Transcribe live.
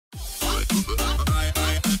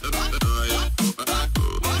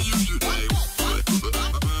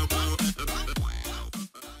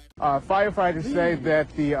Firefighters say that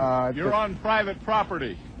You're on private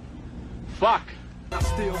property. Fuck. I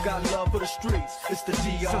still got love for the streets. It's the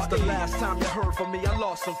DR. Since the last time you heard from me, I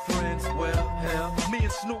lost some friends. Well, hell, me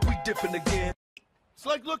and Snoop, we dipping again. It's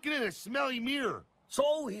like looking in a smelly mirror.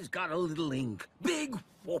 So he's got a little ink. Big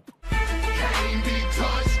whoop. Can't be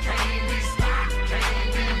touched, can't be stopped,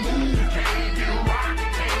 can't be moved, can't be rocked,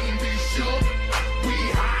 can't be shook. We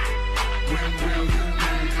hot. When will you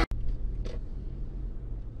need it?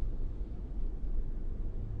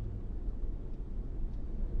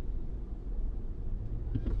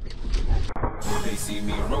 They see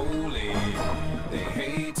me rolling, they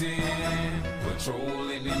hating,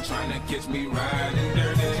 patrolling and trying to catch me riding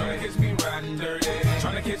dirty, trying to catch me riding dirty,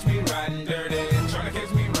 trying to catch me riding dirty, trying to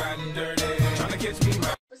catch me riding dirty, trying to catch me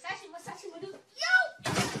riding. What's actually what do? Yo!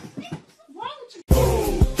 What's wrong with you? Oh,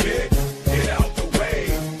 bitch, get out the way.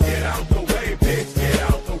 Get out the way, bitch, get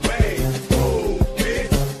out the way. Oh,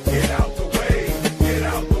 bitch, get out the way. Get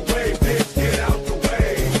out the way, bitch, get out the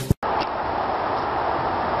way.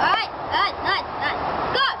 Alright,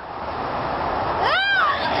 go!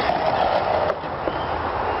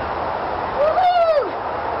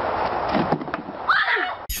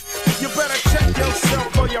 You better check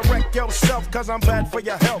yourself or you wreck yourself, cause I'm bad for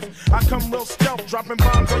your health. I come real stealth, dropping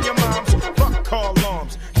bombs on your moms. Fuck call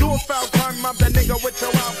alarms. Do a foul crime, mob that nigga with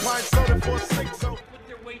your Alpine soda for 6. So Put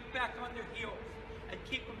their weight back on their heels and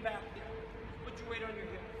keep them back there. Put your weight on your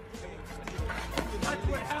heels. That's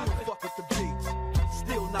what happens. still fuck with the beats.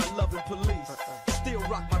 Still not loving police. Still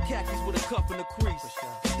rock my khakis with a cuff and a crease.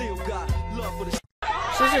 Still got love for the.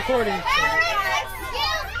 She's recording. Excuse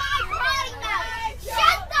my potty mouth!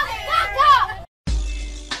 Shut the fuck up!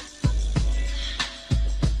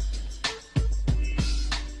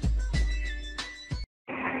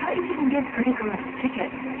 I thought you didn't give pretty girls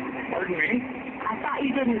tickets. Pardon me? I thought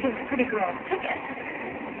you didn't give pretty girls tickets.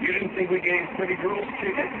 You didn't think we gave pretty girls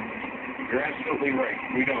tickets? You're absolutely right.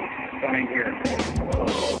 We don't. Sign here.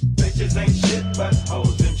 Bitches ain't shit but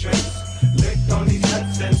hoes and tricks. Lick on these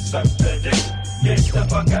nuts and suck the dick. Get the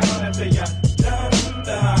fuck out until you're done.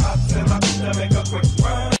 The hops and hops to make a quick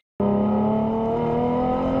run.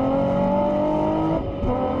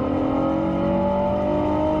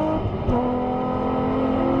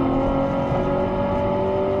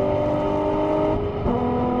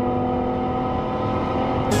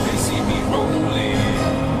 They see me rolling,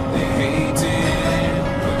 they hating,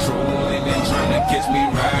 patrolling and trying to catch me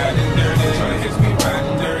riding dirty, trying to catch me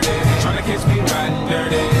riding dirty, trying to catch me riding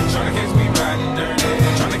dirty, trying to catch me riding dirty,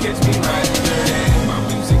 trying to catch me riding dirty. My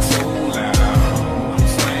music's so loud, I'm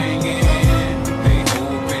slanging, they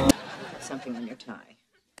hoping. Something on your tie.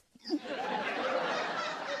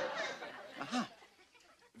 Aha.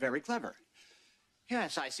 Very clever.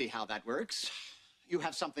 Yes, I see how that works. You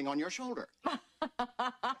have something on your shoulder.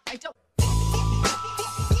 I don't.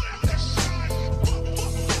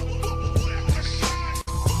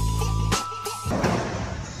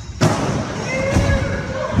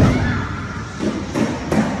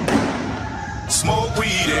 Smoke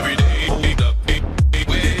weed every day.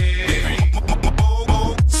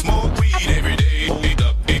 Smoke weed every day.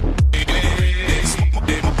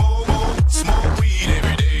 Smoke weed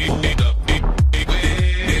every day.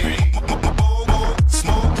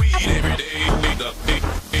 Smoke weed every day.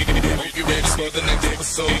 Hope you're ready for the next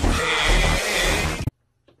episode.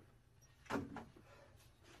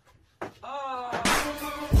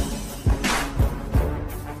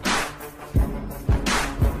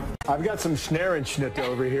 I've got some Schneerenschnitt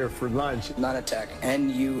over here for lunch. Nunatak.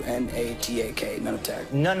 N-U-N-A-T-A-K. Nunatak.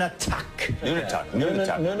 Nunatak.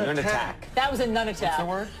 Nunatak. That was a nun attack. That's the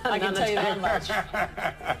word? I can tell you that much.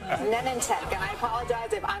 Nenentech, and I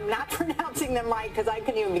apologize if I'm not pronouncing them right because I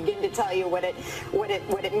couldn't even begin to tell you what it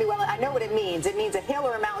well, I know what it means. It means a hill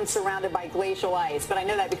or a mountain surrounded by glacial ice, but I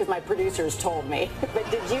know that because my producers told me. But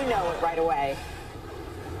did you know it right away?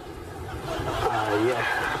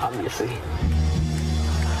 Yeah, obviously.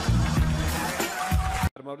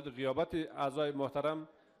 در مورد غیابت اعضای محترم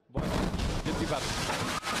با جدی بحث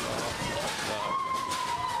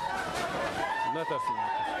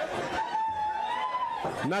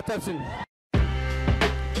نترسین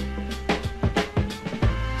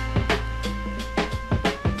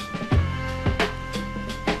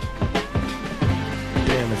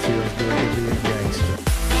Damn, it feels good to be